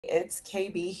it's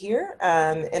KB here,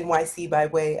 NYC by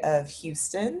way of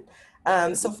Houston.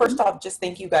 So first off, just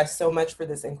thank you guys so much for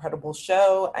this incredible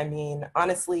show. I mean,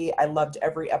 honestly, I loved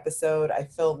every episode. I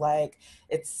feel like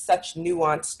it's such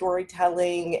nuanced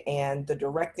storytelling and the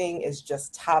directing is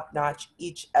just top notch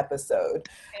each episode.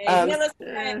 Yes,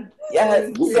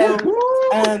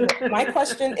 so my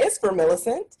question is for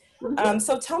Millicent.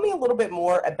 So tell me a little bit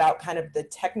more about kind of the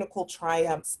technical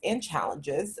triumphs and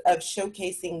challenges of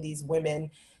showcasing these women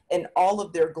in all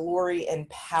of their glory and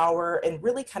power and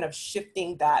really kind of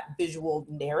shifting that visual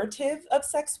narrative of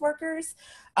sex workers.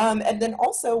 And then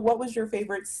also, what was your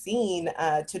favorite scene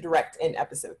to direct in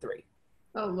episode 3?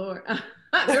 Oh, Lord.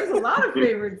 There's a lot of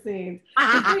favorite scenes.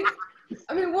 I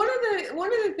mean, one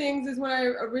of the things is when I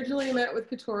originally met with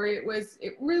Katori,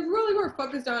 we really were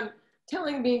focused on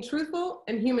being truthful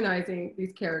and humanizing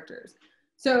these characters.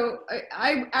 So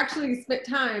I actually spent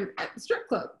time at the strip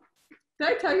club. Did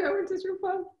I tell you I went to a strip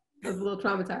club? I was a little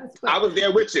traumatized. I was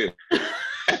there with you. A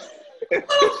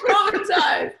little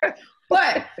traumatized.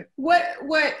 But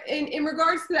what in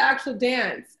regards to the actual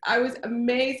dance, I was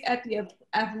amazed at the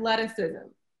athleticism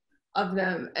of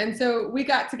them. And so we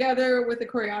got together with a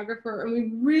choreographer and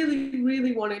we really,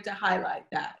 really wanted to highlight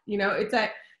that. You know, it's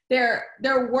that they're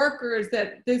workers,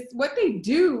 that what they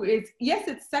do is, yes,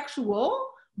 it's sexual,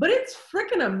 but it's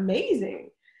freaking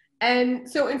amazing. And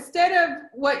so instead of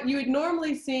what you would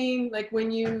normally see, like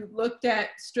when you looked at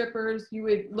strippers, you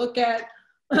would look at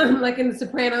like in The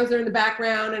Sopranos, they're in the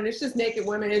background and it's just naked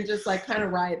women and just like kind of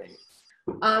writhing.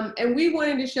 And we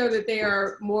wanted to show that they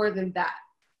are more than that,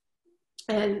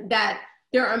 and that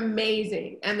they're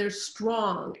amazing and they're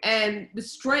strong, and the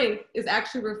strength is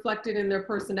actually reflected in their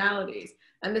personalities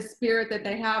and the spirit that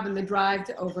they have and the drive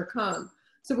to overcome.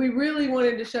 So we really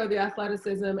wanted to show the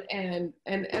athleticism and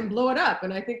blow it up.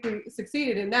 And I think we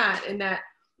succeeded in that.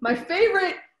 My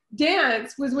favorite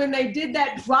dance was when they did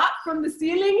that drop from the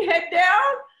ceiling, head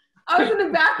down. I was in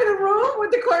the back of the room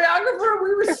with the choreographer.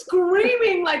 We were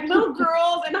screaming like little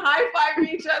girls and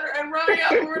high-fiving each other and running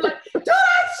up. And we were like, do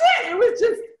that shit. It was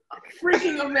just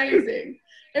freaking amazing.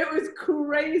 It was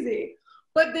crazy.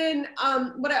 But then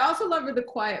what I also love are the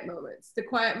quiet moments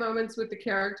with the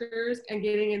characters and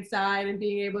getting inside and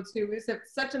being able to, we have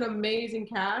such an amazing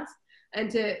cast, and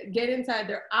to get inside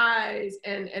their eyes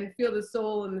and feel the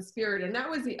soul and the spirit. And that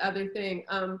was the other thing.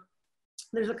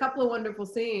 There's a couple of wonderful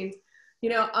scenes.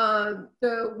 You know,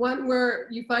 the one where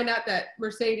you find out that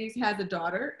Mercedes has a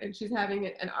daughter and she's having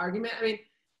an argument. I mean,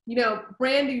 you know,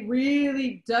 Brandy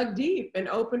really dug deep and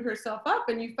opened herself up,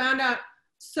 and you found out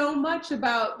so much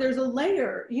about, there's a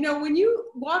layer. You know, when you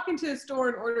walk into a store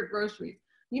and order groceries,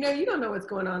 you know, you don't know what's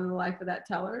going on in the life of that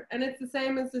teller. And it's the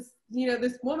same as this, you know,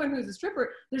 this woman who's a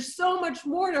stripper, there's so much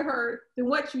more to her than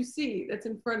what you see that's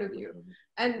in front of you.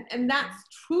 And that's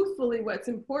truthfully what's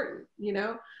important, you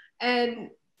know?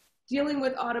 And dealing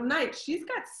with Autumn Night, she's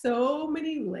got so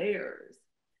many layers.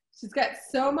 She's got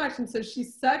so much. And so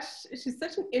she's such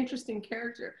an interesting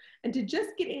character. And to just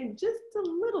get in just a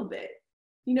little bit,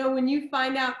 you know, when you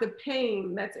find out the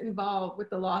pain that's involved with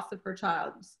the loss of her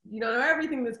child, you don't know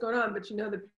everything that's going on, but you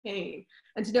know the pain.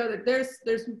 And to know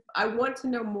that I want to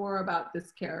know more about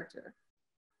this character.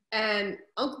 And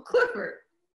Uncle Clifford,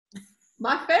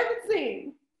 my favorite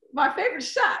scene, my favorite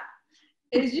shot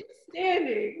is you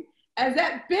standing as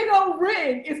that big old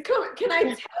rig is coming. Can I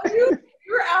tell you,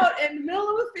 you're out in the middle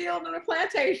of a field on a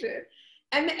plantation,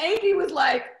 and the AD was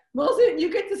like, Millicent,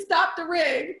 you get to stop the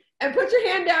rig and put your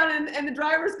hand down, and the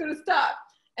driver's gonna stop.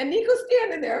 And Nico's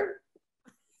standing there,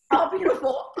 all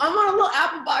beautiful. I'm on a little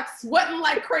apple box, sweating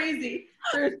like crazy.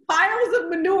 There's piles of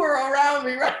manure around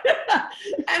me, right?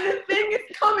 And the thing is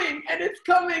coming, and it's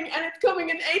coming, and it's coming.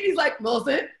 And AD's like,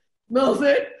 Millicent. I was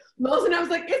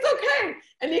like, it's okay.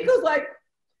 And Nico's like,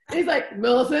 he's like,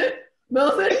 Millicent.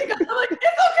 I'm like, it's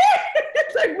okay.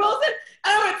 It's like, Millicent.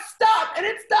 And I went, stop. And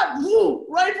it stopped, woo,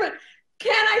 right in front.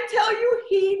 Can I tell you,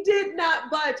 he did not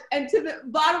budge. And to the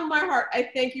bottom of my heart, I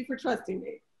thank you for trusting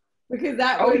me, because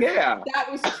that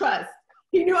was trust.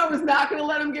 He knew I was not going to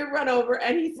let him get run over,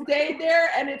 and he stayed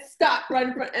there, and it stopped right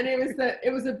in front, and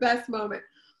it was the best moment.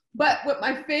 But what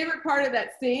my favorite part of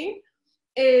that scene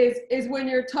is when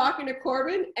you're talking to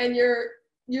Corbin, and you're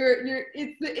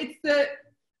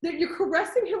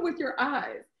caressing him with your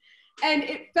eyes, and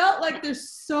it felt like there's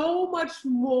so much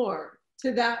more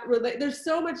to that. There's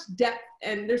so much depth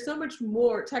and there's so much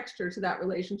more texture to that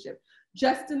relationship,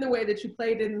 just in the way that you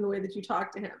played it and the way that you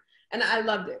talked to him. And I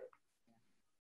loved it.